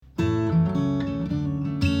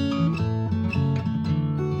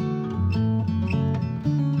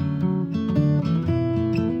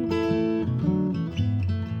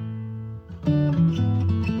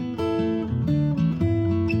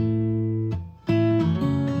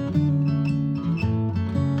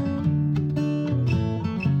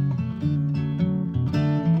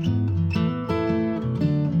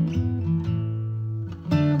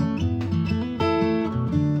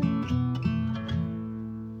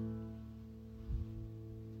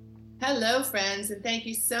Hello, friends, and thank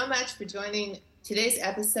you so much for joining today's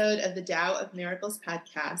episode of the Tao of Miracles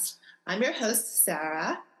podcast. I'm your host,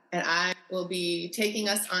 Sarah, and I will be taking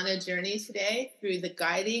us on a journey today through the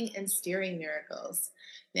guiding and steering miracles.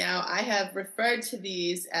 Now, I have referred to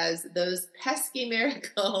these as those pesky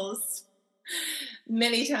miracles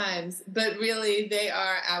many times, but really they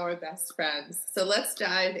are our best friends. So let's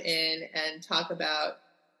dive in and talk about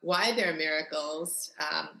why they're miracles,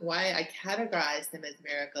 why I categorize them as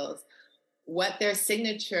miracles, what their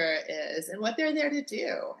signature is, and what they're there to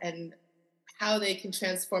do, and how they can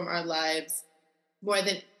transform our lives more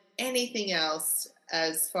than anything else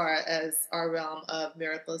as far as our realm of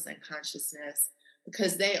miracles and consciousness,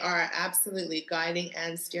 because they are absolutely guiding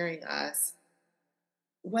and steering us,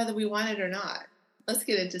 whether we want it or not. Let's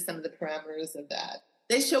get into some of the parameters of that.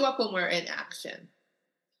 They show up when we're in action.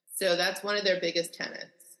 So that's one of their biggest tenets.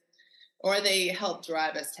 Or they help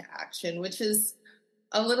drive us to action, which is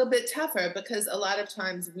a little bit tougher because a lot of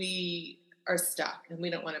times we are stuck and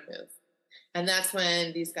we don't want to move. And that's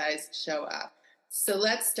when these guys show up. So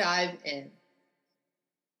let's dive in.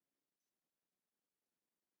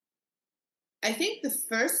 I think the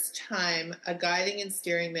first time a guiding and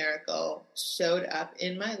steering miracle showed up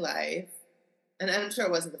in my life, and I'm sure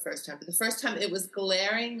it wasn't the first time, but the first time it was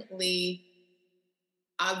glaringly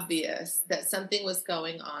obvious that something was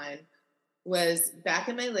going on, was back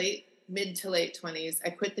in my mid to late 20s. I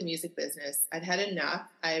quit the music business. I'd had enough.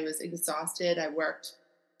 I was exhausted. I worked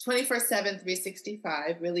 24/7,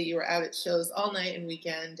 365. Really, you were out at shows all night and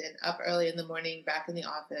weekend and up early in the morning, back in the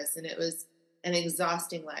office. And it was an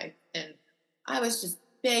exhausting life. And I was just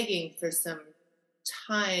begging for some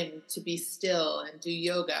time to be still and do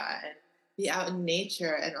yoga and be out in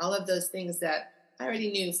nature and all of those things that I already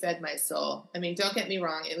knew fed my soul. I mean, don't get me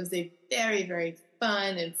wrong. It was a very, very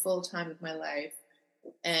fun and full time of my life,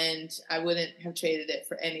 and I wouldn't have traded it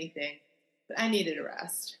for anything, but I needed a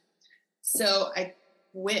rest. So I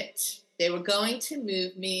quit. They were going to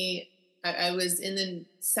move me. I was in the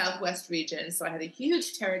Southwest region, so I had a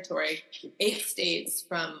huge territory, 8 states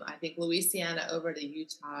from, I think, Louisiana over to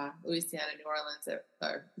Utah, Louisiana, New Orleans,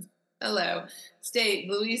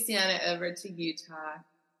 Louisiana over to Utah,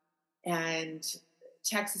 and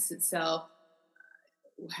Texas itself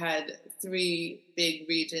had 3 big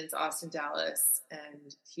regions, Austin, Dallas,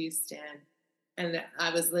 and Houston. And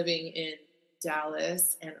I was living in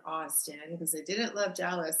Dallas and Austin because I didn't love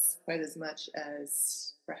Dallas quite as much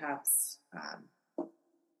as perhaps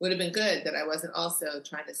would have been good, that I wasn't also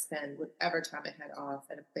trying to spend whatever time I had off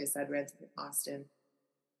at a place I'd rented in Austin.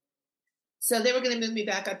 So they were going to move me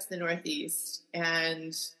back up to the Northeast,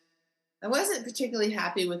 and I wasn't particularly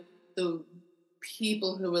happy with the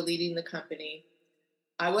people who were leading the company.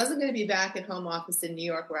 I wasn't going to be back at home office in New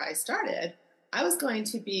York where I started. I was going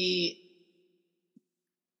to be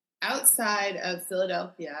outside of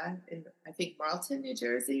Philadelphia in, I think, Marlton, New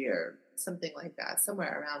Jersey, or something like that,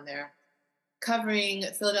 somewhere around there, covering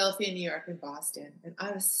Philadelphia, New York, and Boston. And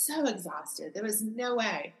I was so exhausted. There was no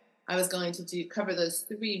way I was going to cover those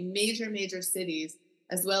 3 major cities,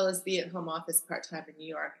 as well as be at home office part-time in New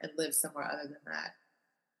York and live somewhere other than that.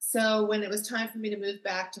 So when it was time for me to move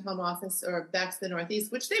back to home office or back to the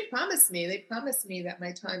Northeast, which they promised me that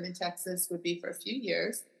my time in Texas would be for a few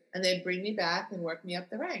years, and they'd bring me back and work me up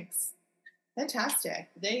the ranks. Fantastic.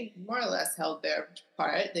 They more or less held their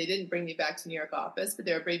part. They didn't bring me back to New York office, but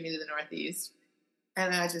they were bringing me to the Northeast.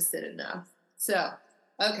 And I just did enough. So,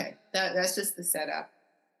 okay, that's just the setup.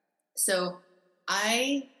 So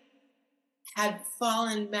I had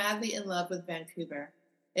fallen madly in love with Vancouver.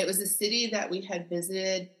 It was a city that we had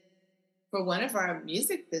visited for one of our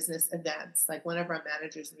music business events, like one of our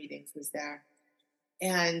managers' meetings was there.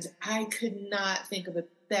 And I could not think of a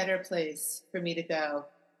better place for me to go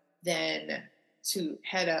than to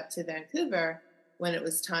head up to Vancouver when it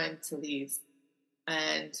was time to leave.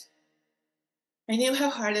 And I knew how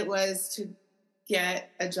hard it was to get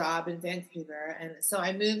a job in Vancouver. And so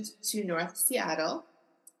I moved to North Seattle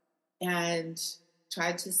and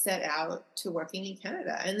tried to set out to working in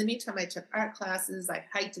Canada. In the meantime, I took art classes. I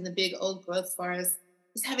hiked in the big old growth forest. I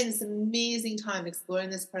was having this amazing time exploring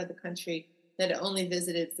this part of the country that I only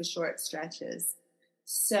visited for short stretches.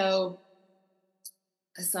 So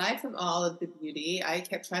aside from all of the beauty, I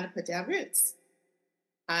kept trying to put down roots.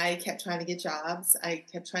 I kept trying to get jobs. I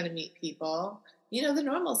kept trying to meet people. You know, the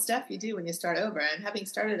normal stuff you do when you start over. And having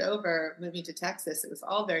started over, moving to Texas, it was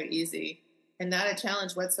all very easy and not a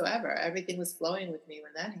challenge whatsoever. Everything was flowing with me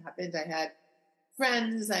when that happened. I had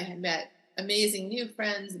friends. I had met amazing new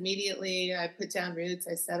friends immediately. I put down roots.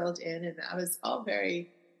 I settled in, and I was all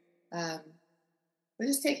very,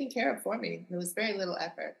 just taken care of for me. There was very little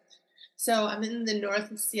effort. So I'm in the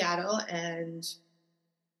north of Seattle, and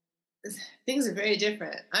things are very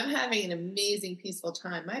different. I'm having an amazing, peaceful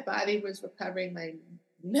time. My body was recovering, my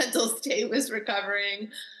mental state was recovering.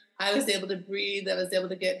 I was able to breathe, I was able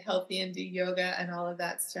to get healthy and do yoga and all of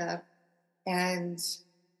that stuff. And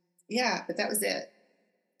yeah, but that was it.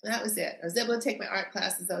 That was it. I was able to take my art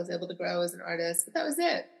classes, I was able to grow as an artist, but that was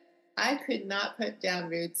it. I could not put down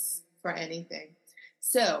roots for anything.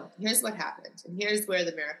 So here's what happened, and here's where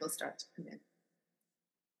the miracles start to come in.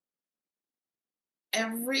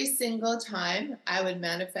 Every single time I would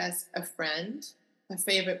manifest a friend, a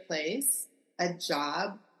favorite place, a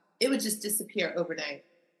job, it would just disappear overnight,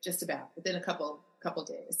 just about within a couple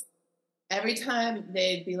days. Every time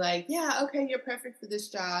they'd be like, "Yeah, okay, you're perfect for this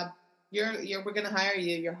job. We're gonna hire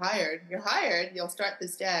you. You're hired. You're hired. You'll start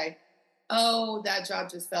this day." Oh, that job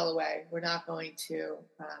just fell away. We're not going to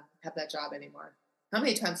have that job anymore. How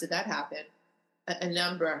many times did that happen? A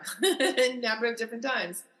number, a number of different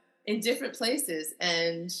times in different places.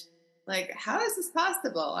 And like, how is this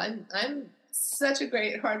possible? I'm such a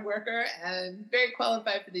great hard worker and very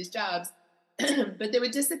qualified for these jobs, but they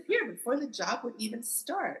would disappear before the job would even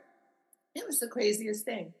start. It was the craziest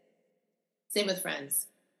thing. Same with friends.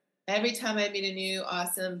 Every time I meet a new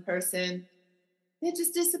awesome person, they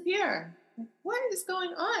just disappear. Like, what is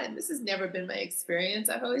going on? This has never been my experience.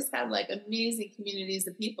 I've always had like amazing communities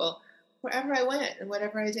of people wherever I went and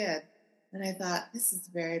whatever I did. And I thought, this is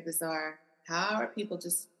very bizarre. How are people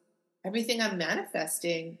just, everything I'm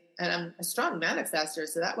manifesting, and I'm a strong manifester,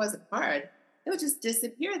 so that wasn't hard. It would just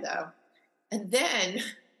disappear though. And then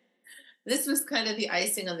this was kind of the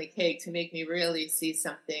icing on the cake to make me really see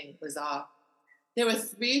something was off. There were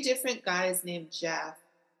three different guys named Jeff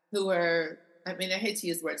who were, I mean, I hate to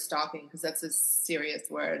use the word stalking because that's a serious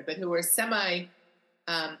word, but who were semi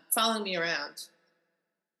following me around.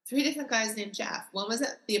 Three different guys named Jeff. One was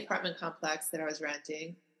at the apartment complex that I was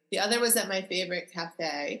renting. The other was at my favorite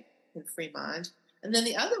cafe in Fremont. And then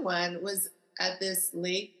the other one was at this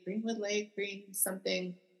lake, Greenwood Lake, Green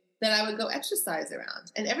something, that I would go exercise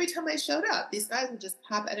around. And every time I showed up, these guys would just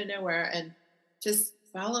pop out of nowhere and just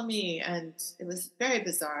follow me. And it was very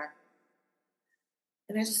bizarre.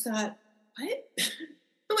 And I just thought, what?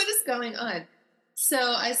 What is going on?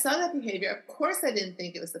 So I saw that behavior. Of course, I didn't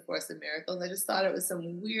think it was the Force of Miracles. I just thought it was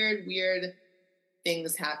some weird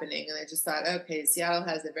things happening. And I just thought, okay, Seattle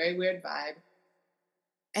has a very weird vibe.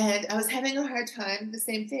 And I was having a hard time, the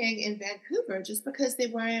same thing in Vancouver, just because they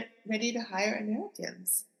weren't ready to hire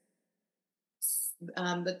Americans.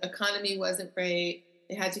 The economy wasn't great.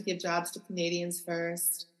 They had to give jobs to Canadians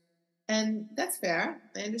first. And that's fair.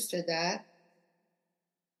 I understood that.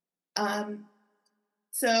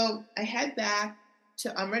 So I head back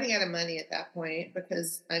to, I'm running out of money at that point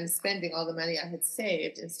because I'm spending all the money I had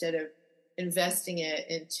saved instead of investing it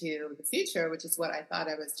into the future, which is what I thought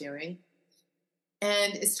I was doing.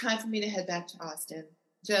 And it's time for me to head back to Austin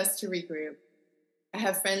just to regroup. I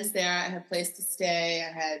have friends there. I have a place to stay.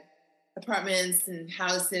 I had apartments and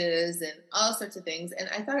houses and all sorts of things. And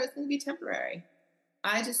I thought it was going to be temporary.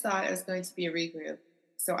 I just thought it was going to be a regroup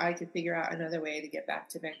so I could figure out another way to get back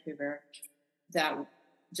to Vancouver that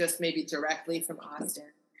just maybe directly from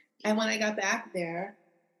Austin. And when I got back there,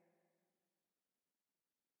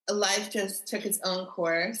 life just took its own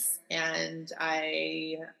course, and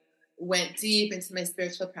I went deep into my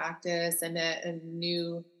spiritual practice. I met a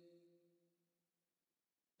new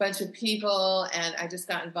bunch of people, and I just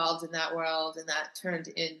got involved in that world, and that turned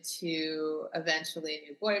into eventually a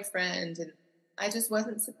new boyfriend. And I just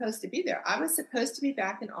wasn't supposed to be there. I was supposed to be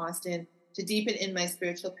back in Austin to deepen in my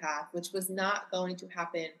spiritual path, which was not going to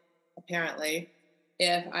happen, apparently,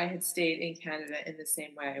 if I had stayed in Canada in the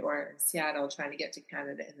same way, or in Seattle trying to get to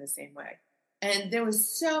Canada in the same way. And there was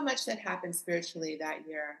so much that happened spiritually that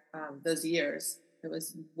year, those years. It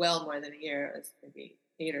was well more than a year. It was maybe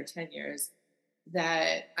 8 or 10 years,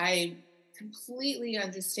 that I completely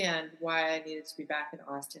understand why I needed to be back in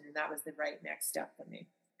Austin, and that was the right next step for me.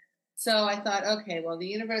 So I thought, okay, well, the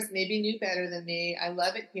universe maybe knew better than me. I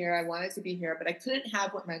love it here. I wanted to be here, but I couldn't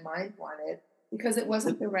have what my mind wanted because it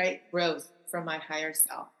wasn't the right growth from my higher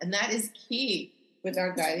self. And that is key with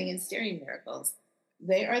our guiding and steering miracles.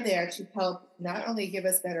 They are there to help not only give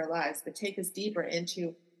us better lives, but take us deeper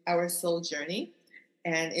into our soul journey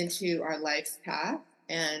and into our life's path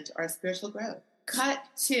and our spiritual growth. Cut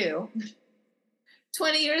to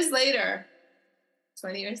 20 years later.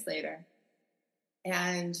 20 years later.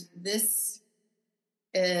 And this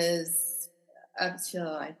is up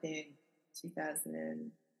till, I think,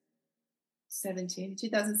 2017,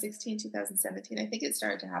 2016, 2017. I think it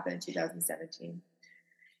started to happen in 2017.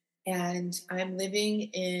 And I'm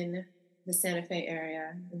living in the Santa Fe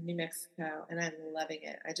area in New Mexico, and I'm loving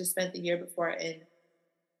it. I just spent the year before in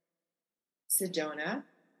Sedona,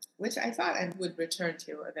 which I thought I would return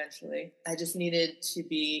to eventually. I just needed to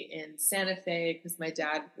be in Santa Fe because my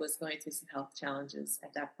dad was going through some health challenges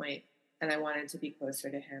at that point, and I wanted to be closer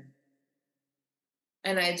to him.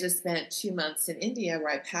 And I just spent 2 months in India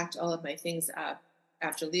where I packed all of my things up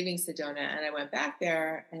after leaving Sedona, and I went back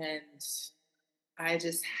there, and I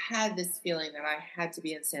just had this feeling that I had to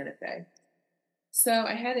be in Santa Fe. So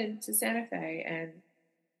I headed to Santa Fe and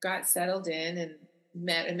got settled in and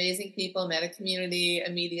met amazing people, met a community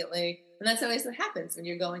immediately. And that's always what happens when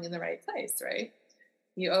you're going in the right place, right?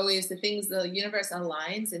 You always, the universe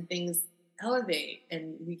aligns and things elevate,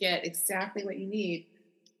 and you get exactly what you need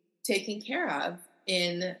taken care of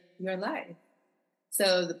in your life.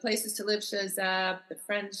 So the places to live shows up, the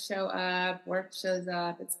friends show up, work shows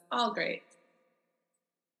up. It's all great.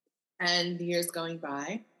 And the years going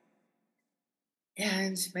by,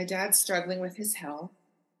 and my dad's struggling with his health,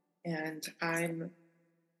 and I'm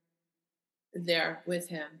there with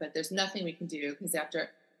him, but there's nothing we can do because after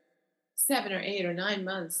 7 or 8 or 9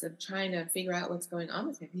 months of trying to figure out what's going on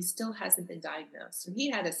with him, he still hasn't been diagnosed. And he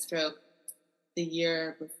had a stroke the 2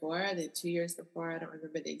 years before. I don't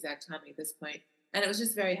remember the exact timing at this point. And it was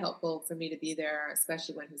just very helpful for me to be there,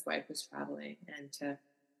 especially when his wife was traveling, and to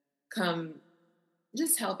come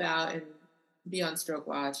just help out and be on stroke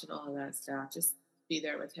watch and all of that stuff, just be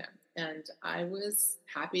there with him. And I was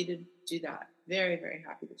happy to do that. Very, very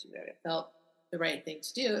happy to do that. It felt the right thing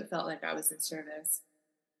to do. It felt like I was in service.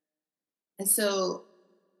 And so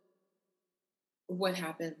what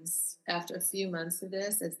happens after a few months of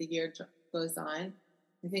this, as the year goes on,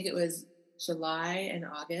 I think it was July and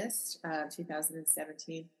August of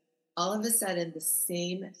 2017, all of a sudden the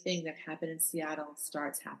same thing that happened in Seattle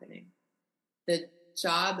starts happening. The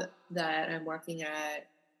job that I'm working at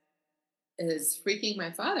is freaking my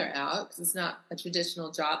father out because it's not a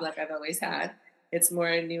traditional job like I've always had. It's more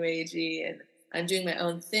new agey, and I'm doing my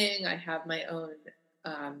own thing. I have my own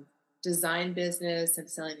design business. I'm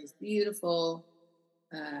selling these beautiful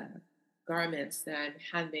garments that I'm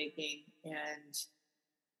hand making. And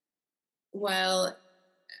while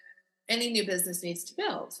any new business needs to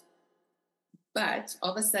build, but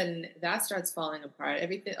all of a sudden that starts falling apart.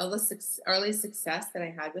 Everything, all the early success that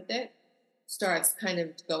I had with it starts kind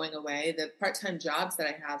of going away. The part-time jobs that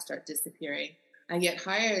I have start disappearing. I get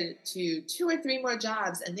hired to 2 or 3 more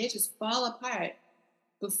jobs, and they just fall apart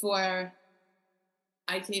before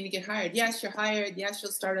I can even get hired. Yes, you're hired. Yes,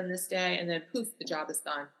 you'll start on this day. And then poof, the job is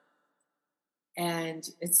gone. And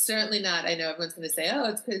it's certainly not, I know everyone's going to say, oh,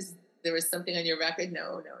 it's because there was something on your record.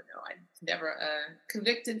 No. I'm never a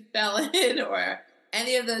convicted felon or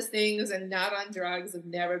any of those things. I'm not on drugs. I've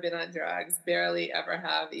never been on drugs, barely ever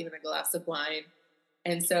have even a glass of wine.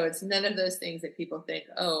 And so it's none of those things that people think,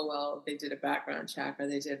 oh, well, they did a background check or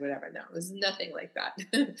they did whatever. No, it was nothing like that.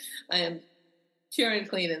 I am pure and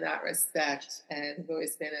clean in that respect, and have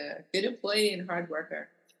always been a good employee and hard worker.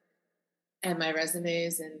 And my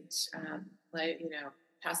resumes and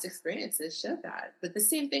past experiences showed that. But the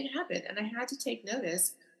same thing happened, and I had to take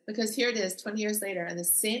notice because here it is 20 years later, and the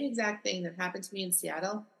same exact thing that happened to me in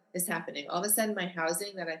Seattle is happening. All of a sudden, my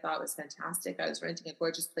housing that I thought was fantastic, I was renting a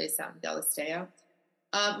gorgeous place out in Del Esteo.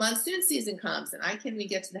 Monsoon season comes, and I can't even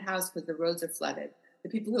get to the house because the roads are flooded. The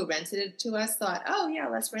people who rented it to us thought, oh, yeah,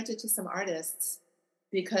 let's rent it to some artists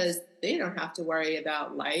because they don't have to worry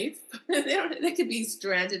about life. They could be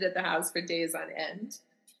stranded at the house for days on end.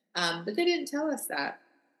 But they didn't tell us that.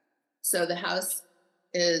 So the house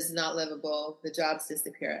is not livable. The jobs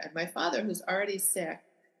disappear. And my father, who's already sick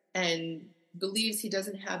and believes he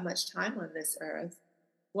doesn't have much time on this earth,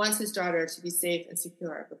 wants his daughter to be safe and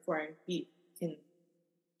secure before he can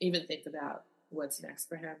even think about what's next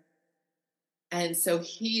for him. And so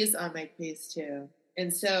he is on my case too.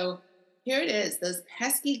 And so here it is, those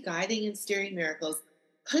pesky guiding and steering miracles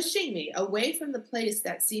pushing me away from the place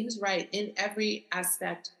that seems right in every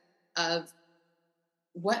aspect of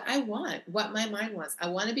what I want, what my mind wants. I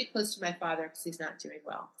want to be close to my father because he's not doing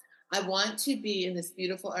well. I want to be in this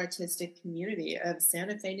beautiful artistic community of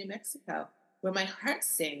Santa Fe, New Mexico, where my heart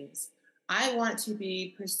sings. I want to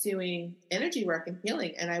be pursuing energy work and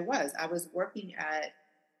healing. And I was working at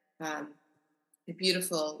a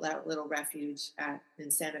beautiful little refuge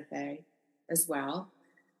in Santa Fe as well.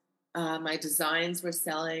 My designs were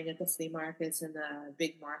selling at the flea markets and the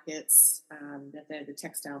big markets, the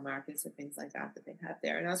textile markets and things like that they have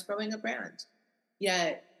there. And I was growing a brand.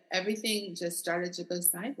 Yet everything just started to go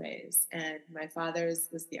sideways. And my father's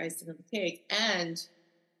was the icing on the cake. And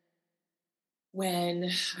when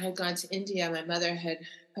I had gone to India, my mother had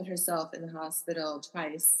put herself in the hospital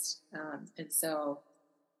twice. And so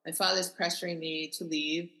my father's pressuring me to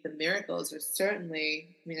leave. The miracles are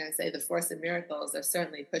certainly, I mean, I say the force of miracles are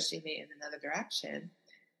certainly pushing me in another direction.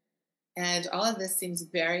 And all of this seems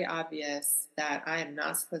very obvious that I am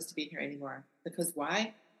not supposed to be here anymore. Because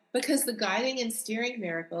why? Because the guiding and steering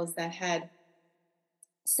miracles that had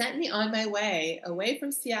sent me on my way away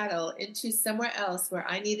from Seattle into somewhere else where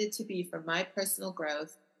I needed to be for my personal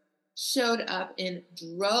growth showed up in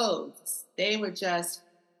droves. They were just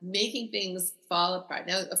making things fall apart.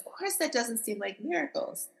 Now, of course, that doesn't seem like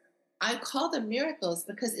miracles. I call them miracles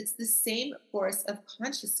because it's the same force of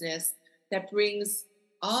consciousness that brings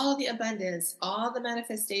all the abundance, all the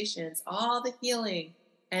manifestations, all the healing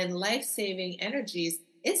and life saving energies.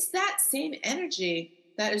 It's that same energy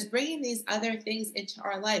that is bringing these other things into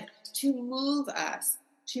our life to move us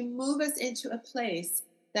into a place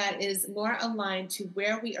that is more aligned to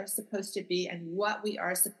where we are supposed to be and what we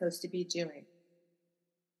are supposed to be doing.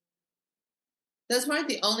 Those weren't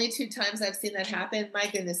the only two times I've seen that happen. My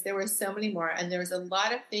goodness, there were so many more. And there was a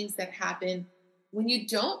lot of things that happen when you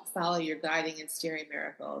don't follow your guiding and steering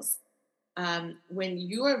miracles. When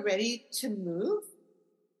you are ready to move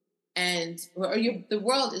the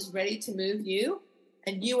world is ready to move you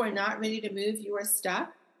and you are not ready to move, you are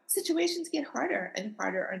stuck, situations get harder and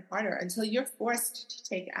harder and harder until you're forced to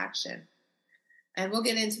take action. And we'll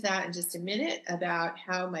get into that in just a minute about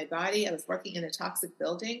how my body, I was working in a toxic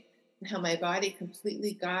building, and how my body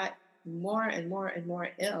completely got more and more and more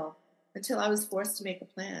ill until I was forced to make a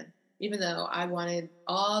plan, even though I wanted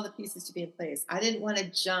all the pieces to be in place. I didn't want to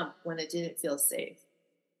jump when it didn't feel safe.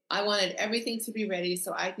 I wanted everything to be ready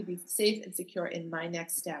so I could be safe and secure in my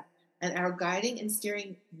next step. And our guiding and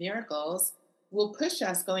steering miracles will push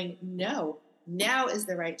us going, no, now is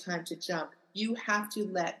the right time to jump. You have to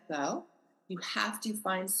let go. You have to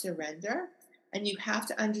find surrender. And you have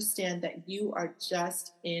to understand that you are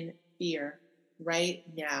just in fear right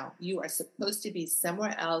now. You are supposed to be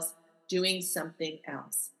somewhere else doing something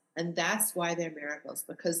else. And that's why they're miracles,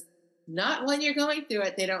 because not when you're going through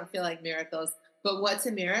it, they don't feel like miracles. But what's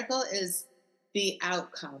a miracle is the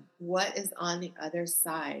outcome. What is on the other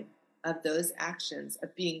side of those actions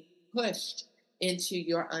of being pushed into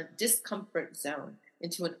your discomfort zone,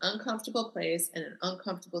 into an uncomfortable place and an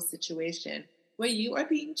uncomfortable situation where you are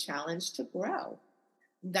being challenged to grow.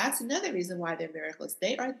 That's another reason why they're miracles.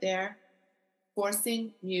 They are there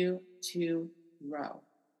forcing you to grow.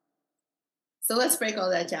 So let's break all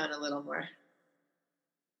that down a little more.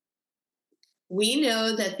 We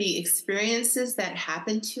know that the experiences that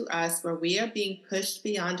happen to us where we are being pushed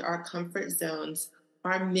beyond our comfort zones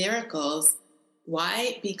are miracles.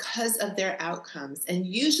 Why? Because of their outcomes. And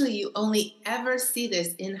usually you only ever see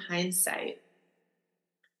this in hindsight.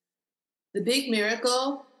 The big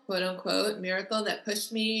miracle, quote unquote, miracle that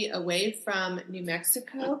pushed me away from New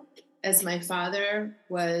Mexico as my father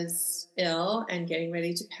was ill and getting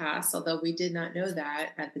ready to pass, although we did not know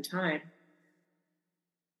that at the time,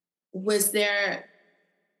 was there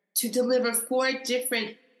to deliver 4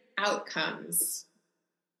 different outcomes.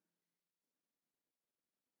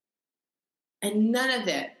 And none of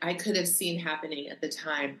it I could have seen happening at the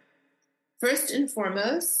time. First and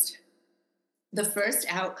foremost, the first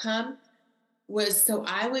outcome was so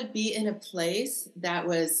I would be in a place that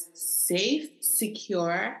was safe,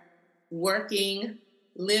 secure, working,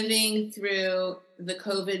 living through the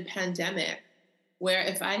COVID pandemic, where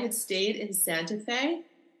if I had stayed in Santa Fe,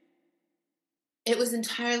 it was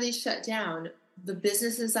entirely shut down. The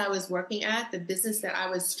businesses I was working at, the business that I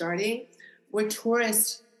was starting, were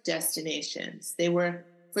tourist destinations. They were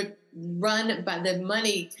run by the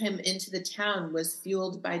money came into the town was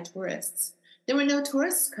fueled by tourists. There were no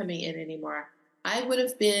tourists coming in anymore. I would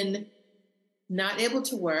have been not able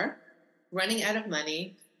to work, running out of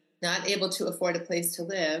money, not able to afford a place to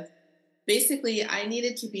live. Basically, I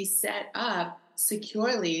needed to be set up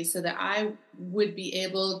securely so that I would be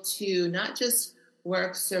able to not just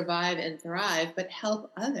work, survive, and thrive, but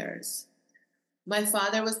help others. My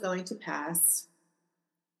father was going to pass.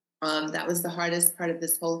 That was the hardest part of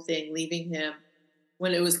this whole thing, leaving him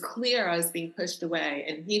when it was clear I was being pushed away,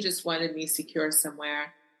 and he just wanted me secure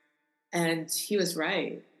somewhere. And he was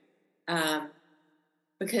right,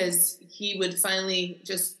 because he would finally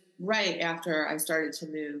just right after I started to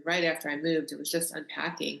move, right after I moved, it was just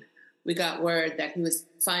unpacking. We got word that he was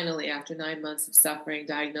finally, after 9 months of suffering,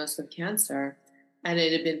 diagnosed with cancer. And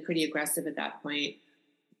it had been pretty aggressive at that point,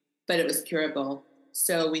 but it was curable.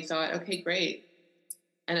 So we thought, okay, great.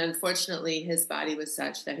 And unfortunately, his body was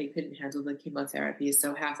such that he couldn't handle the chemotherapy.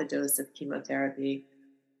 So half a dose of chemotherapy.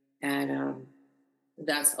 And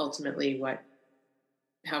that's ultimately what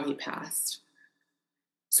how he passed.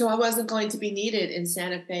 So I wasn't going to be needed in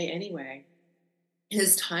Santa Fe anyway.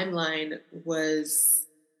 His timeline was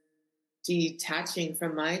detaching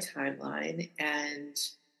from my timeline, and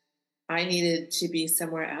I needed to be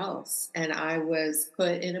somewhere else. And I was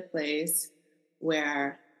put in a place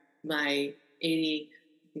where my 80,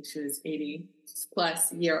 I think she was 80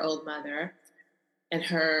 plus year old mother and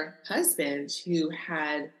her husband, who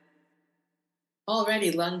had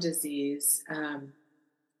already lung disease,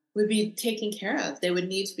 would be taken care of. They would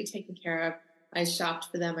need to be taken care of. I shopped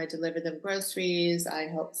for them. I delivered them groceries. I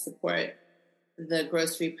helped support the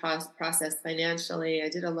grocery process financially. I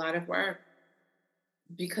did a lot of work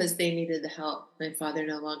because they needed the help. My father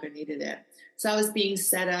no longer needed it. So I was being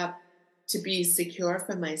set up to be secure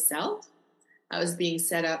for myself. I was being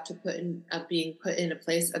set up to being put in a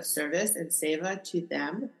place of service and seva to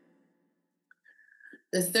them.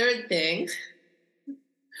 The third thing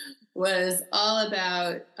was all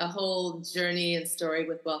about a whole journey and story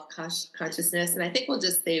with wealth consciousness. And I think we'll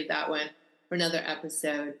just save that one for another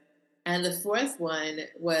episode. And the fourth one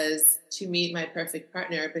was to meet my perfect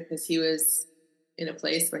partner, because he was in a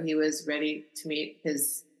place where he was ready to meet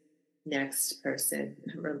his next person,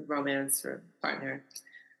 romance or partner,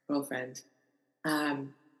 girlfriend.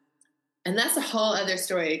 And that's a whole other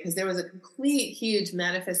story, because there was a complete, huge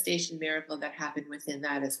manifestation miracle that happened within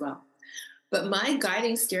that as well. But my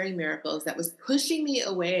guiding steering miracles that was pushing me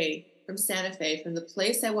away from Santa Fe, from the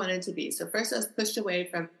place I wanted to be. So first I was pushed away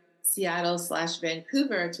from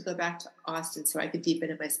Seattle/Vancouver to go back to Austin so I could deepen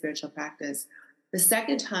in my spiritual practice. The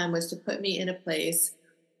second time was to put me in a place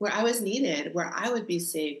where I was needed, where I would be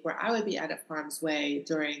safe, where I would be out of harm's way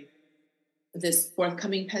during this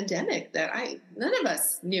forthcoming pandemic that none of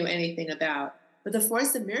us knew anything about. But the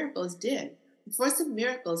Force of Miracles did. The Force of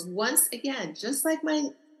Miracles, once again, just like my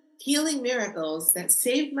healing miracles that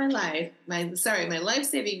saved my life, my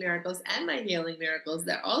life-saving miracles and my healing miracles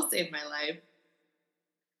that all saved my life,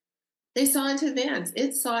 they saw into advance.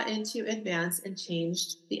 It saw into advance and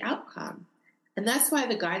changed the outcome. And that's why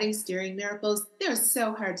the guiding steering miracles, they're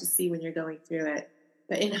so hard to see when you're going through it.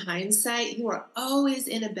 But in hindsight, you are always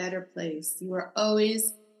in a better place.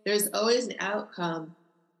 There's always an outcome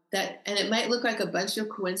and it might look like a bunch of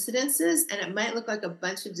coincidences, and it might look like a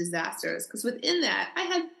bunch of disasters, because within that, I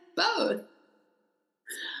had both.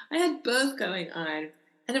 I had both going on.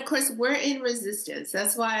 And of course, we're in resistance.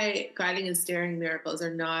 That's why guiding and steering miracles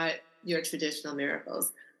are not your traditional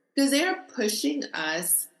miracles, because they are pushing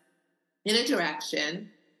us in a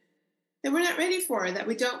direction that we're not ready for, that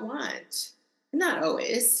we don't want. Not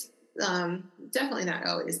always. Definitely not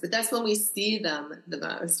always, but that's when we see them the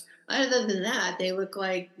most. Other than that, they look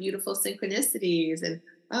like beautiful synchronicities, and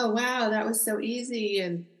oh wow, that was so easy,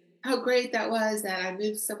 and how great that was that I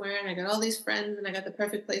moved somewhere and I got all these friends and I got the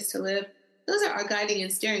perfect place to live. Those are our guiding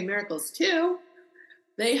and steering miracles too.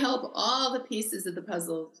 They help all the pieces of the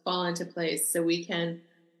puzzle fall into place so we can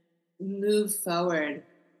move forward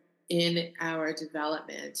in our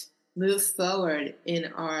development, move forward in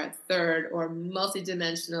our third or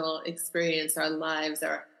multidimensional experience, our lives,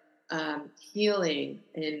 our healing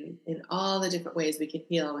in all the different ways we can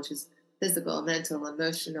heal, which is physical, mental,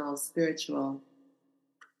 emotional, spiritual.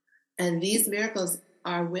 And these miracles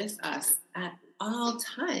are with us at all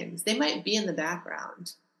times. They might be in the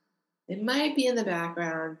background.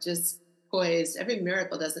 Just poised. Every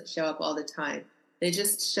miracle doesn't show up all the time. They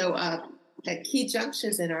just show up at key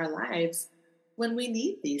junctures in our lives when we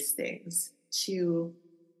need these things to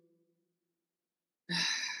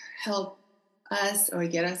help us or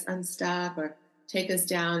get us unstuck or take us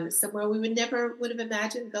down somewhere we would have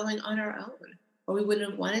imagined going on our own, or we wouldn't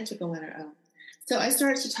have wanted to go on our own. So I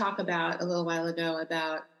started to talk about a little while ago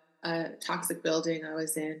about a toxic building I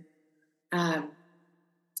was in. I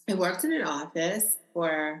worked in an office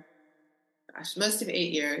for, most of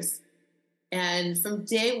 8 years. And from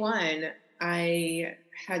day one, I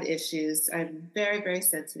had issues. I'm very, very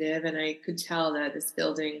sensitive, and I could tell that this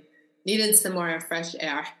building needed some more fresh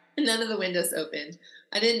air. None of the windows opened.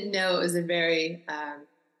 I didn't know it was a very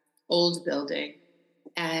old building.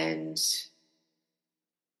 And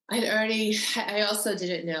I also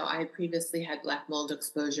didn't know I previously had black mold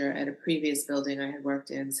exposure at a previous building I had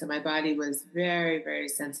worked in. So my body was very, very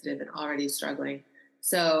sensitive and already struggling.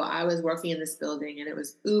 So I was working in this building, and it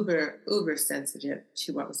was uber, uber sensitive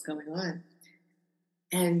to what was going on.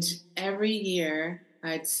 And every year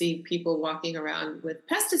I'd see people walking around with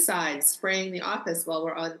pesticides spraying the office while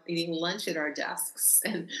we're all eating lunch at our desks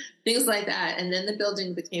and things like that. And then the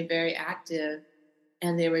building became very active,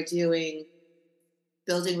 and they were doing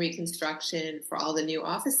building reconstruction for all the new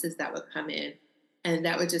offices that would come in. And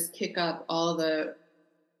that would just kick up all the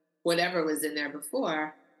whatever was in there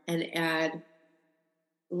before and add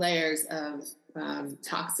layers of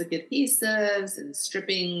toxic adhesives and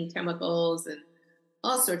stripping chemicals and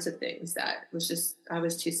all sorts of things that was just, I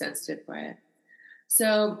was too sensitive for it.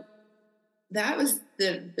 So that was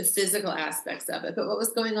the physical aspects of it. But what was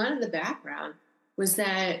going on in the background was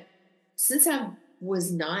that since I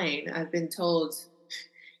was 9, I've been told,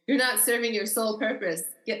 you're not serving your soul purpose,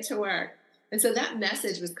 get to work. And so that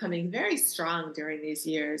message was coming very strong during these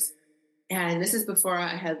years. And this is before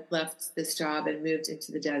I had left this job and moved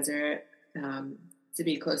into the desert to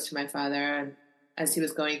be close to my father, and as he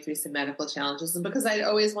was going through some medical challenges, and because I'd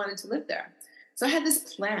always wanted to live there. So I had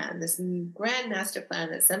this plan, this grand master plan,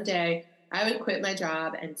 that someday I would quit my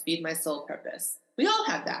job and feed my soul purpose. We all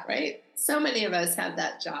have that, right? So many of us have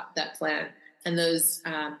that job, that plan, and those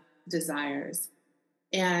desires.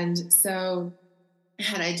 And so I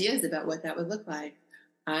had ideas about what that would look like.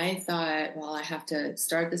 I thought, well, I have to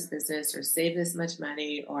start this business or save this much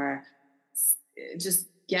money or just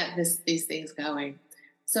get these things going.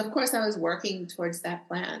 So, of course, I was working towards that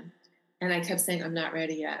plan. And I kept saying, I'm not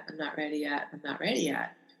ready yet. I'm not ready yet. I'm not ready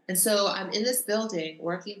yet. And so I'm in this building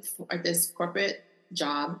working for this corporate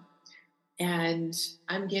job, and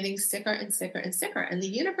I'm getting sicker and sicker and sicker. And the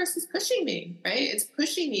universe is pushing me, right? It's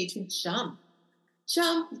pushing me to jump.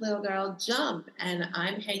 Jump, little girl, jump. And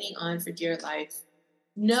I'm hanging on for dear life.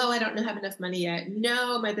 No, I don't have enough money yet.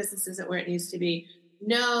 No, my business isn't where it needs to be.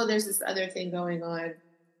 No, there's this other thing going on.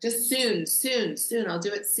 Just soon. I'll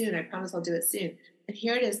do it soon. I promise I'll do it soon. And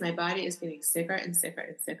here it is. My body is getting sicker and sicker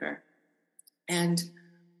and sicker. And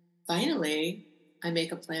finally, I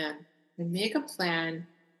make a plan. And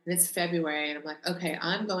it's February. And I'm like, okay,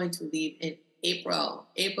 I'm going to leave in April.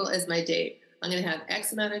 April is my date. I'm going to have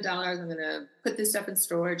X amount of dollars. I'm going to put this stuff in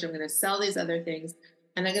storage. I'm going to sell these other things.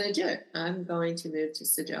 And I'm going to do it. I'm going to move to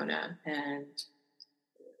Sedona and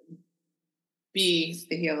be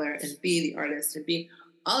the healer and be the artist and be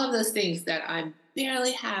all of those things that I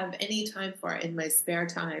barely have any time for in my spare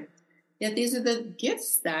time. Yet these are the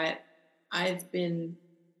gifts that I've been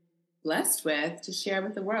blessed with to share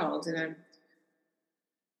with the world. And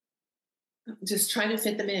I'm just trying to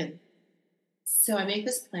fit them in. So I make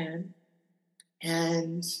this plan,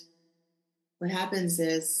 and what happens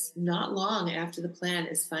is not long after the plan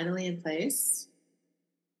is finally in place,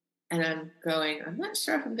 and I'm going, I'm not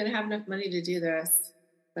sure if I'm going to have enough money to do this,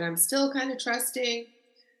 but I'm still kind of trusting.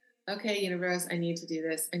 Okay, universe, I need to do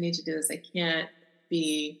this. I can't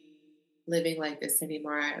be living like this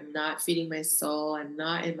anymore. I'm not feeding my soul. I'm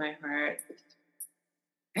not in my heart.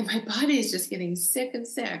 And my body is just getting sick and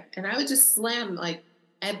sick. And I would just slam like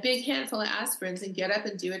a big handful of aspirins and get up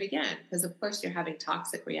and do it again. Because of course you're having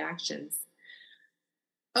toxic reactions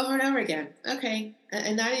over and over again. Okay.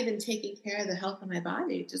 And not even taking care of the health of my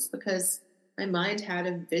body, just because my mind had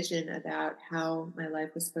a vision about how my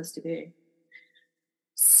life was supposed to be.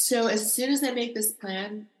 So as soon as I make this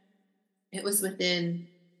plan, it was within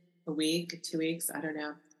a week, 2 weeks, I don't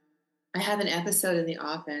know. I have an episode in the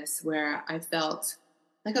office where I felt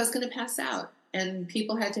like I was going to pass out, and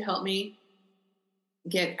people had to help me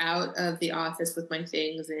get out of the office with my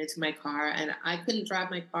things and into my car. And I couldn't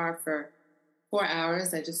drive my car for 4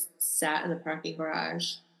 hours. I just sat in the parking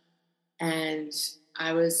garage, and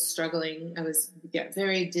I was struggling. I was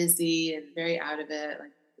very dizzy and very out of it.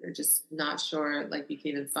 Like, you're just not sure, like, you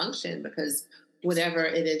can even function, because whatever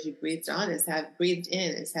it is you breathed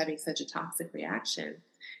in is having such a toxic reaction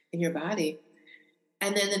in your body.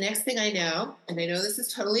 And then the next thing I know, and I know this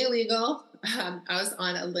is totally illegal, I was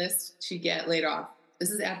on a list to get laid off. This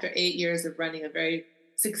is after 8 years of running a very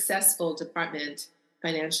successful department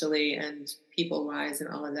financially and people-wise and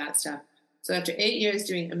all of that stuff. So after 8 years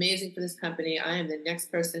doing amazing for this company, I am the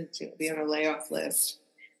next person to be on a layoff list.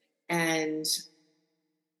 And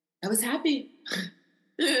I was happy.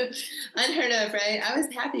 Unheard of, right? I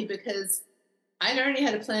was happy because I'd already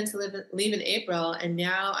had a plan to leave in April, and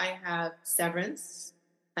now I have severance.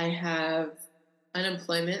 I have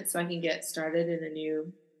unemployment, so I can get started in a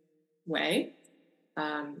new way,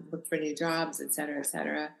 look for new jobs, et cetera, et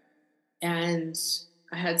cetera. And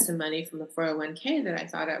I had some money from a 401k that I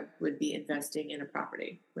thought I would be investing in a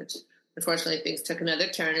property, which unfortunately things took another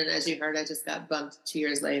turn. And as you heard, I just got bumped 2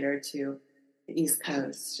 years later to the East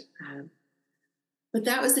Coast. But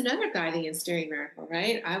that was another guiding and steering miracle,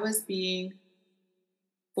 right? I was being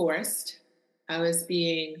forced. I was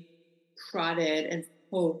being prodded and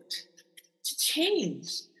poked to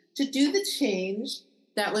change, to do the change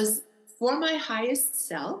that was for my highest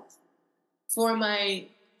self, for my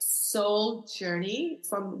soul journey,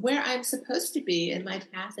 from where I'm supposed to be in my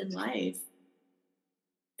path in life.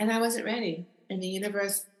 And I wasn't ready. And the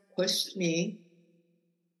universe pushed me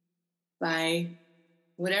by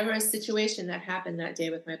whatever situation that happened that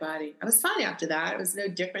day with my body. I was fine after that. It was no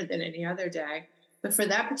different than any other day. But for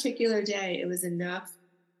that particular day, it was enough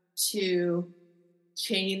to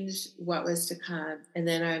change what was to come. And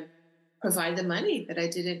then I provide the money that I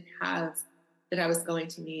didn't have, that I was going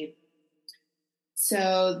to need.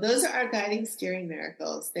 So those are our guiding steering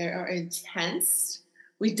miracles. They are intense.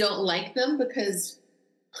 We don't like them because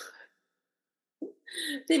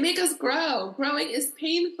they make us grow. Growing is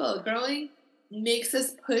painful. Growing makes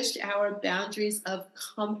us push our boundaries of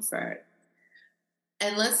comfort.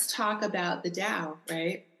 And let's talk about the Tao,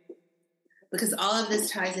 right? Because all of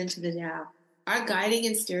this ties into the Tao. Our guiding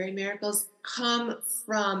and steering miracles come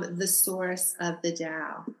from the source of the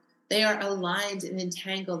Tao. They are aligned and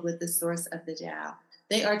entangled with the source of the Tao.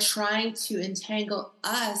 They are trying to entangle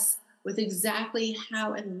us with exactly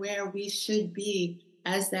how and where we should be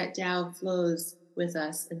as that Tao flows with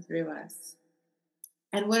us and through us.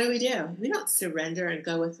 And what do? We don't surrender and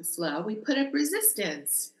go with the flow. We put up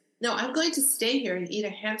resistance. No, I'm going to stay here and eat a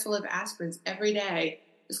handful of aspirins every day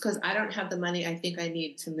just because I don't have the money I think I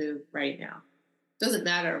need to move right now. It doesn't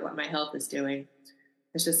matter what my health is doing.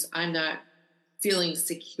 It's just I'm not feeling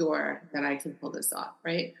secure that I can pull this off,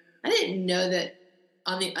 right? I didn't know that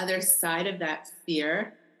on the other side of that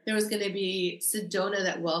fear, there was going to be Sedona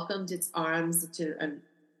that welcomed its arms to a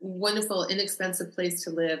wonderful, inexpensive place to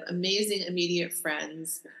live, amazing immediate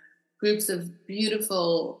friends, groups of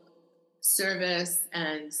beautiful service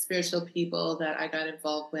and spiritual people that I got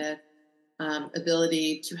involved with,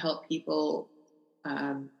 ability to help people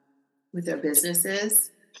with their businesses,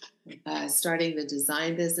 starting the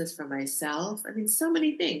design business for myself. I mean, so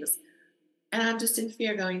many things. And I'm just in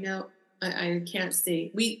fear going, no, I can't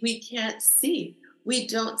see. We can't see. We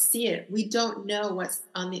don't see it. We don't know what's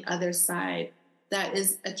on the other side. That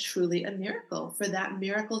is truly a miracle, for that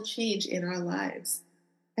miracle change in our lives.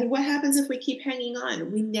 And what happens if we keep hanging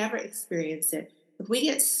on? We never experience it. If we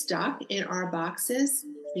get stuck in our boxes,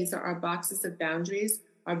 these are our boxes of boundaries.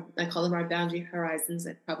 I call them our boundary horizons.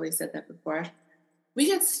 I've probably said that before. We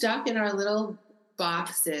get stuck in our little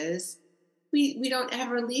boxes. We don't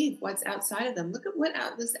ever leave what's outside of them. Look at what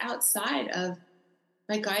was outside of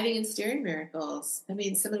my guiding and steering miracles. I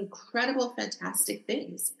mean, some incredible, fantastic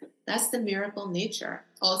things. That's the miracle nature.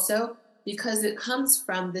 Also, because it comes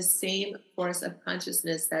from the same force of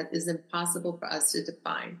consciousness that is impossible for us to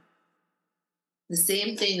define. The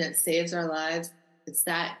same thing that saves our lives, it's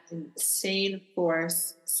that same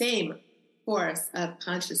force of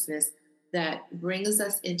consciousness that brings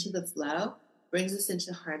us into the flow, brings us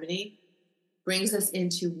into harmony, brings us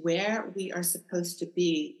into where we are supposed to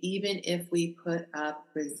be, even if we put up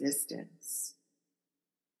resistance.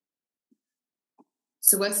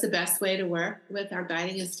 So what's the best way to work with our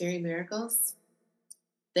guiding and steering miracles?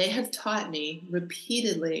 They have taught me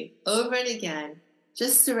repeatedly, over and again,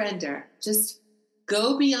 just surrender. Just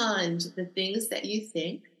go beyond the things that you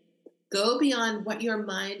think. Go beyond what your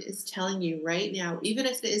mind is telling you right now, even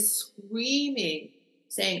if it is screaming,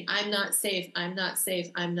 saying, I'm not safe, I'm not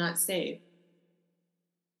safe, I'm not safe.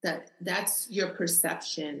 That's your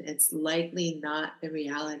perception. It's likely not the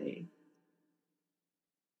reality.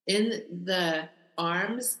 In the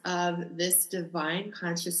arms of this divine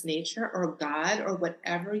conscious nature, or God, or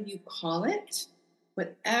whatever you call it,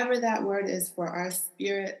 whatever that word is for our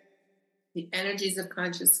spirit, the energies of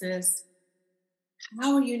consciousness,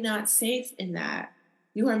 how are you not safe in that?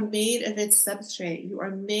 You are made of its substrate. You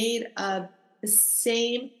are made of the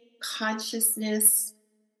same consciousness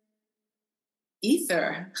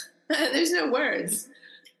ether. There's no words.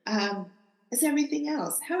 As everything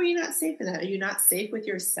else. How are you not safe in that? Are you not safe with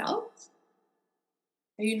yourself?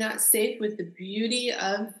 Are you not safe with the beauty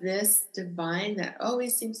of this divine that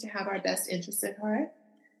always seems to have our best interests at heart?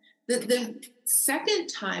 The second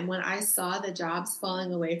time when I saw the jobs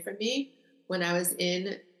falling away from me, when I was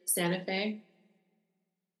in Santa Fe,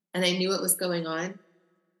 and I knew what was going on,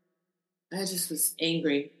 I just was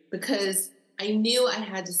angry because I knew I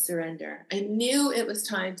had to surrender. I knew it was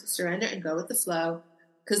time to surrender and go with the flow,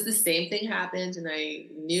 because the same thing happened and I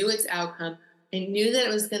knew its outcome. I knew that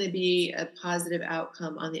it was going to be a positive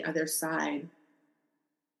outcome on the other side.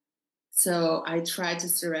 So I tried to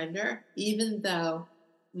surrender, even though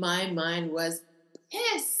my mind was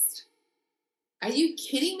pissed. Are you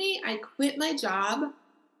kidding me? I quit my job.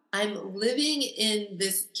 I'm living in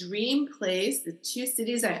this dream place, the two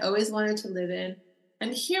cities I always wanted to live in.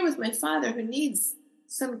 I'm here with my father who needs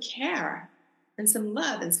some care and some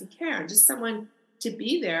love and some care, and just someone to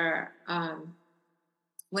be there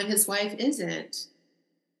when his wife isn't.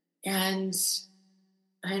 And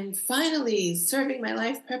I'm finally serving my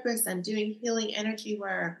life purpose. I'm doing healing energy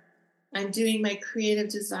work. I'm doing my creative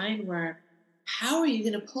design work. How are you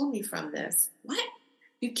going to pull me from this? What?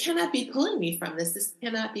 You cannot be pulling me from this. This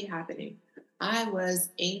cannot be happening. I was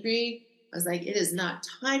angry. I was like, it is not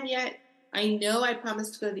time yet. I know I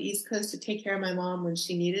promised to go to the East Coast to take care of my mom when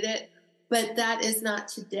she needed it, but that is not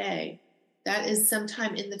today. That is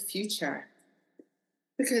sometime in the future,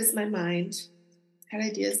 because my mind had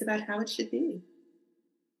ideas about how it should be.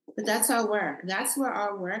 But that's our work. That's where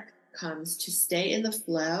our work comes, to stay in the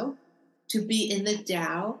flow, to be in the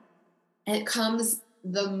Tao. And it comes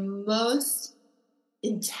the most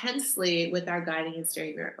intensely with our guiding and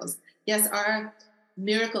steering miracles. Yes, our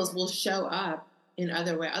miracles will show up in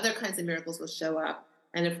other ways. Other kinds of miracles will show up.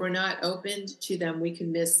 And if we're not opened to them, we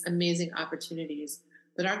can miss amazing opportunities.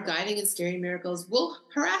 But our guiding and steering miracles will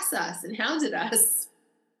harass us and hound at us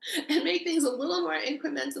and make things a little more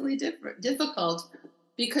incrementally difficult,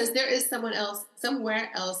 because there is someone else, somewhere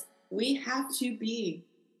else we have to be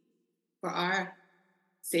for our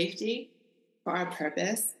safety, for our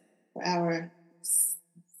purpose, for our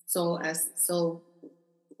soul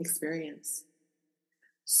experience.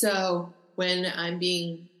 So when I'm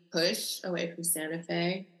being pushed away from Santa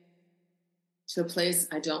Fe to a place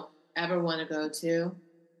I don't ever want to go to,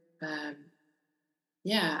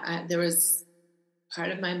 there was part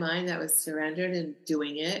of my mind that was surrendered and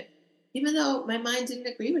doing it, even though my mind didn't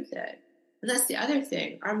agree with it. And that's the other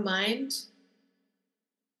thing. Our mind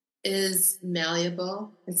is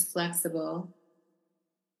malleable, it's flexible.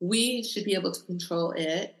 We should be able to control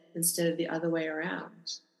it instead of the other way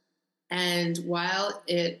around. And while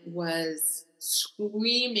it was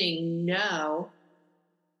screaming no,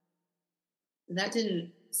 that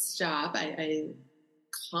didn't stop. I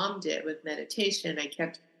calmed it with meditation. I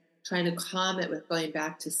kept trying to calm it with going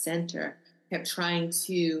back to center. Kept trying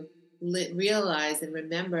to realize and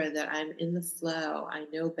remember that I'm in the flow. I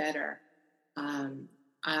know better.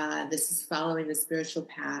 This is following the spiritual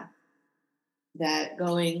path. That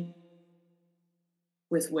going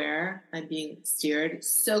with where I'm being steered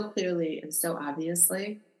so clearly and so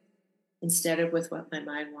obviously, instead of with what my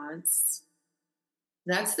mind wants.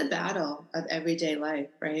 That's the battle of everyday life,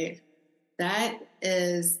 right? That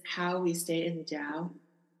is how we stay in the Tao.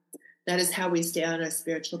 That is how we stay on our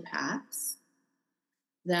spiritual paths.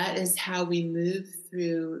 That is how we move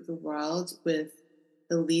through the world with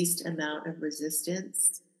the least amount of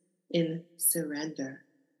resistance, in surrender.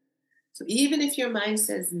 So even if your mind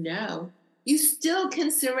says no, you still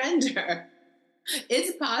can surrender.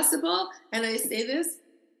 It's possible, and I say this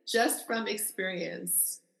just from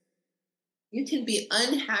experience. You can be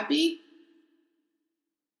unhappy.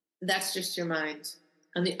 That's just your mind.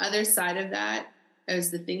 On the other side of that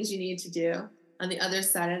is the things you need to do. On the other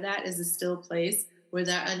side of that is a still place where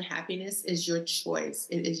that unhappiness is your choice.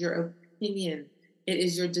 It is your opinion. It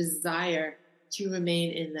is your desire to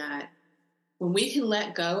remain in that. When we can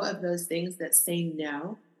let go of those things that say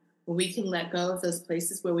no, when we can let go of those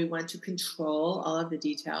places where we want to control all of the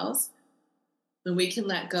details, when we can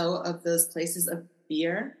let go of those places of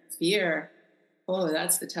fear, oh,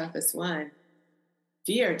 that's the toughest one.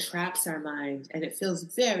 Fear traps our mind, and it feels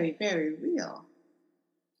very, very real.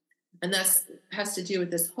 And that has to do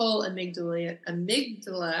with this whole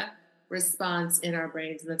amygdala response in our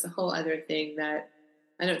brains. And that's a whole other thing that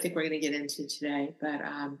I don't think we're going to get into today. But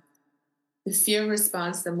the fear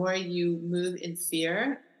response, the more you move in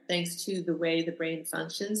fear, thanks to the way the brain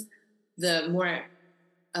functions, the more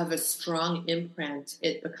of a strong imprint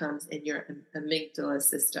it becomes in your amygdala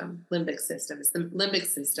system, limbic system. It's the limbic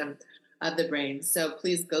system of the brain. So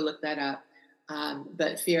please go look that up.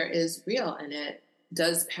 But fear is real, and it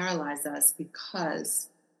does paralyze us because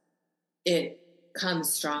it comes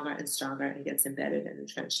stronger and stronger and gets embedded and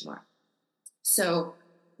entrenched more. So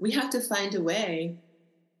we have to find a way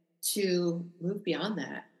to move beyond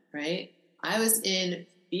that, right? I was in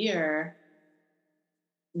fear.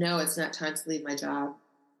 No, it's not time to leave my job.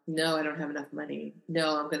 No, I don't have enough money.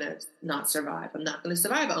 No, I'm going to not survive. I'm not going to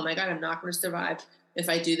survive. Oh my God, I'm not going to survive if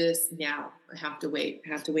I do this now. I have to wait. I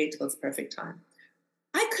have to wait till it's perfect time.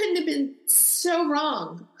 I couldn't have been so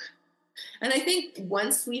wrong. And I think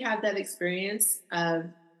once we have that experience of,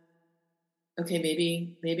 okay,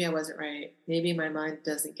 maybe I wasn't right. Maybe my mind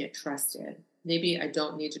doesn't get trusted. Maybe I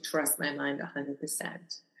don't need to trust my mind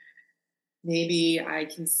 100%. Maybe I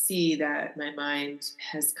can see that my mind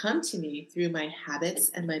has come to me through my habits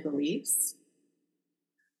and my beliefs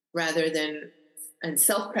rather than and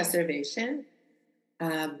self-preservation,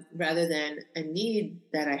 rather than a need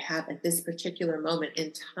that I have at this particular moment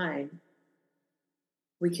in time.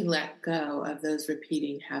 We can let go of those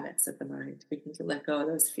repeating habits of the mind. We can let go of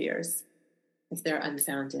those fears if they're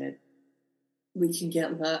unfounded. We can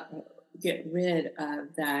get rid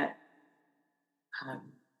of that Um,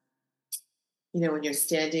 when you're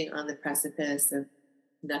standing on the precipice of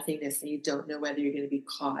nothingness and you don't know whether you're going to be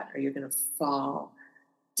caught or you're going to fall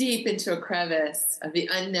deep into a crevice of the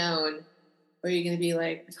unknown, or you're going to be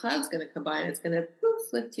like, the cloud's going to come by and it's going to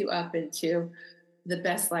lift you up into the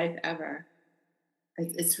best life ever.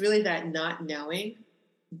 It's really that not knowing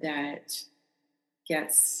that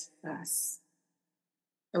gets us.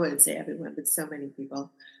 I wouldn't say everyone, but so many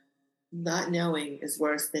people. Not knowing is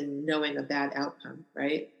worse than knowing a bad outcome,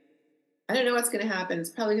 right? I don't know what's going to happen. It's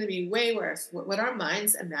probably going to be way worse. What our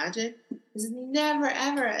minds imagine is never,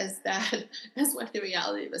 ever as bad as what the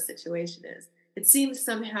reality of a situation is. It seems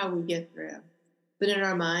somehow we get through. But in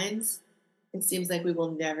our minds, it seems like we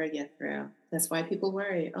will never get through. That's why people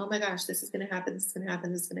worry. Oh my gosh, this is going to happen. This is going to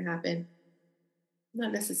happen. This is going to happen.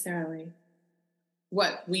 Not necessarily.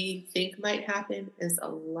 What we think might happen is a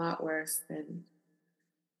lot worse than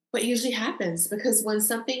what usually happens, because when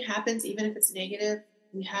something happens, even if it's negative,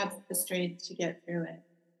 we have the strength to get through it.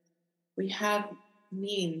 We have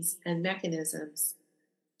means and mechanisms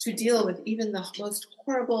to deal with even the most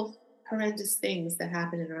horrible, horrendous things that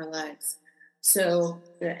happen in our lives. So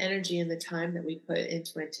the energy and the time that we put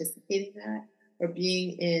into anticipating that, or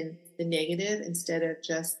being in the negative instead of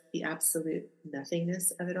just the absolute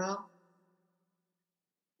nothingness of it all,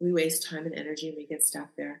 we waste time and energy and we get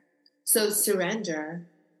stuck there. So surrender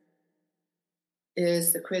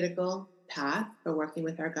is the critical path for working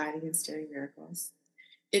with our guiding and steering miracles.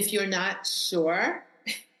 If you're not sure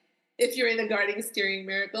if you're in a guiding and steering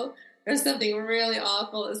miracle, or something really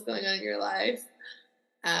awful is going on in your life,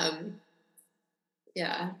 bad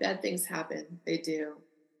things happen. They do.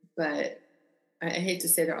 But I hate to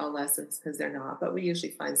say they're all lessons, because they're not, but we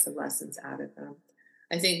usually find some lessons out of them.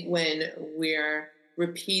 I think when we're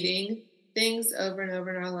repeating things over and over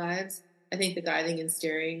in our lives, I think the guiding and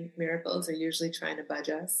steering miracles are usually trying to budge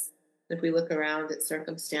us. If we look around at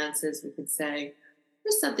circumstances, we could say,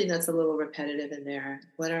 there's something that's a little repetitive in there.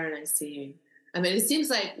 What aren't I seeing? I mean, it seems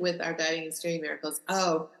like with our guiding and steering miracles,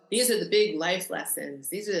 these are the big life lessons.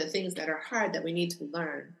 These are the things that are hard that we need to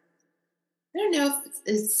learn. I don't know if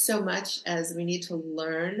it's so much as we need to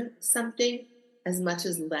learn something as much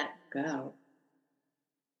as let go.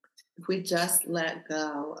 If we just let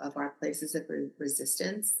go of our places of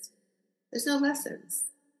resistance, there's no lessons.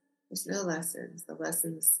 There's no lessons. The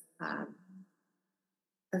lessons are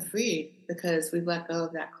freed because we've let go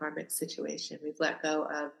of that karmic situation. We've let go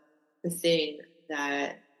of the thing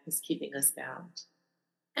that is keeping us bound.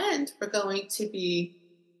 And we're going to be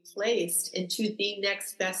placed into the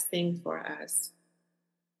next best thing for us.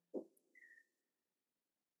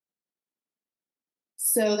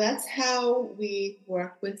 So that's how we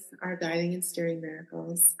work with our guiding and steering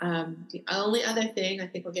miracles. The only other thing, I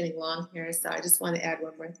think we're getting long here, so I just want to add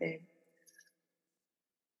one more thing.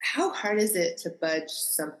 How hard is it to budge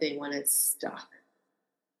something when it's stuck?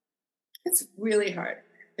 It's really hard.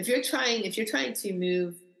 If you're trying to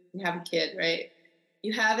move, you have a kid, right?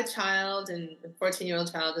 You have a child, and a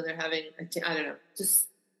 14-year-old child, and they're having, just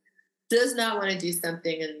does not want to do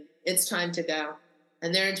something, and it's time to go.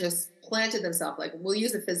 And they're just planted themselves, like, we'll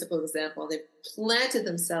use a physical example. They've planted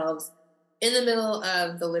themselves in the middle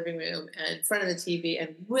of the living room and in front of the TV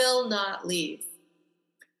and will not leave.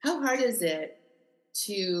 How hard is it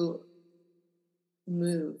to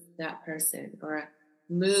move that person, or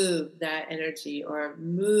move that energy, or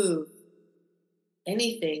move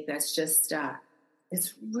anything that's just stuck?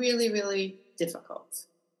 It's really, really difficult,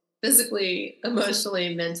 physically,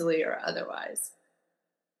 emotionally, mentally, or otherwise.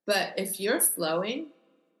 But if you're flowing,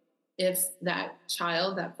 if that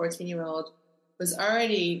child, that 14-year-old, was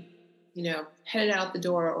already, headed out the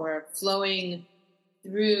door or flowing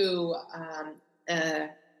through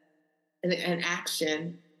an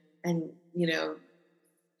action, and,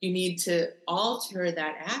 you need to alter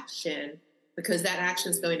that action because that action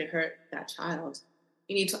is going to hurt that child.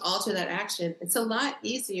 You need to alter that action. It's a lot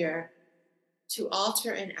easier to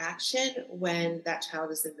alter an action when that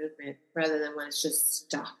child is in movement rather than when it's just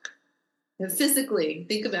stuck. And physically,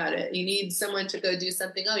 think about it. You need someone to go do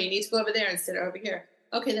something. Oh, you need to go over there instead of over here.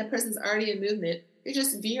 Okay, that person's already in movement. You're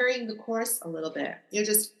just veering the course a little bit. You're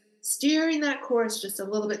just steering that course just a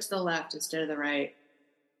little bit to the left instead of the right.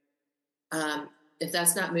 If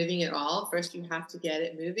that's not moving at all, first you have to get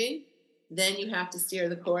it moving. Then you have to steer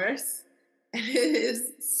the course. And it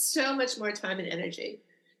is so much more time and energy.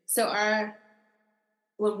 So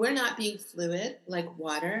when we're not being fluid, like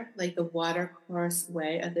water, like the water course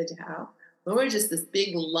way of the Tao, when we're just this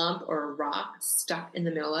big lump or a rock stuck in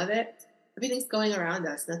the middle of it, everything's going around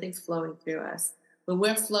us. Nothing's flowing through us. When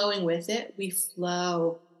we're flowing with it, we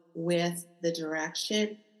flow with the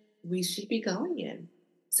direction we should be going in.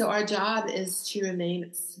 So our job is to remain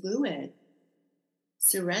fluid.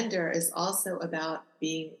 Surrender is also about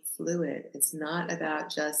being fluid. It's not about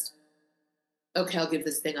just, okay, I'll give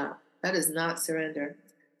this thing up. That is not surrender.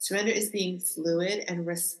 Surrender is being fluid and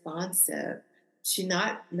responsive to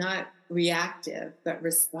not reactive, but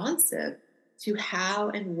responsive to how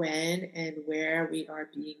and when and where we are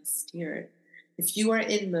being steered. If you are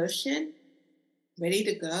in motion, ready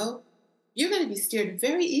to go, you're going to be steered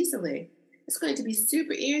very easily. It's going to be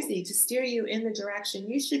super easy to steer you in the direction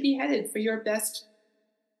you should be headed for your best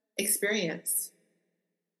experience.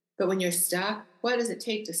 But when you're stuck, what does it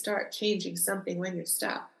take to start changing something when you're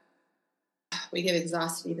stuck? We get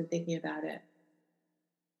exhausted even thinking about it.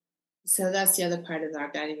 So that's the other part of our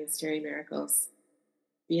guiding and steering miracles.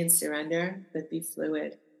 Be in surrender, but be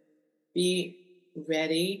fluid. Be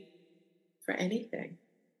ready for anything.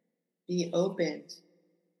 Be open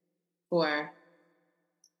for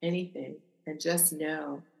anything. And just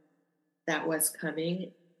know that what's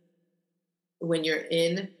coming when you're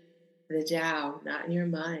in the Tao, not in your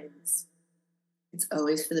minds, it's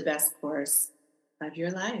always for the best course of your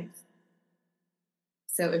life.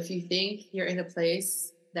 So if you think you're in a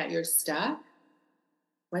place that you're stuck,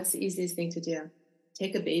 what's the easiest thing to do?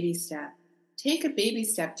 Take a baby step. Take a baby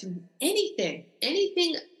step to anything.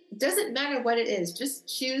 Anything, doesn't matter what it is.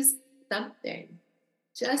 Just choose something.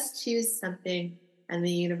 Just choose something, and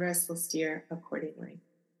the universe will steer accordingly.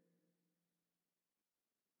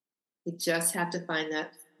 You just have to find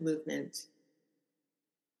that movement.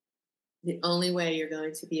 The only way you're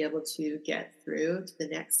going to be able to get through to the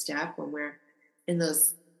next step when we're in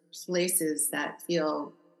those places that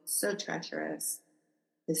feel so treacherous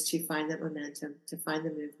is to find that momentum, to find the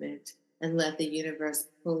movement, and let the universe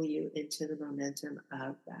pull you into the momentum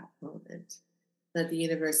of that moment. Let the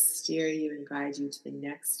universe steer you and guide you to the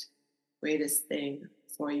next greatest thing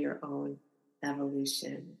for your own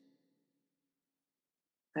evolution.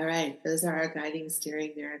 All right, those are our guiding,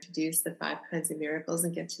 steering. They're introduce the 5 kinds of miracles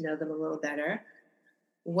and get to know them a little better.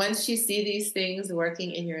 Once you see these things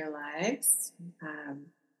working in your lives,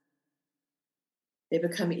 they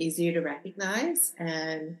become easier to recognize,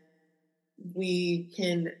 and we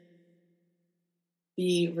can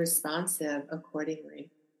be responsive accordingly.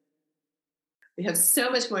 We have so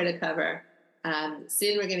much more to cover.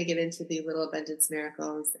 Soon we're going to get into the little abundance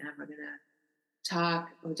miracles, and we're going to talk.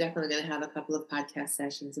 We're definitely going to have a couple of podcast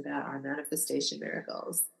sessions about our manifestation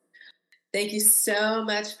miracles. Thank you so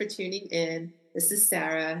much for tuning in. This is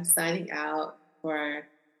Sarah signing out for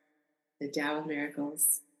the Tao of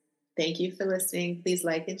Miracles. Thank you for listening. Please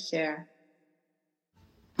like and share.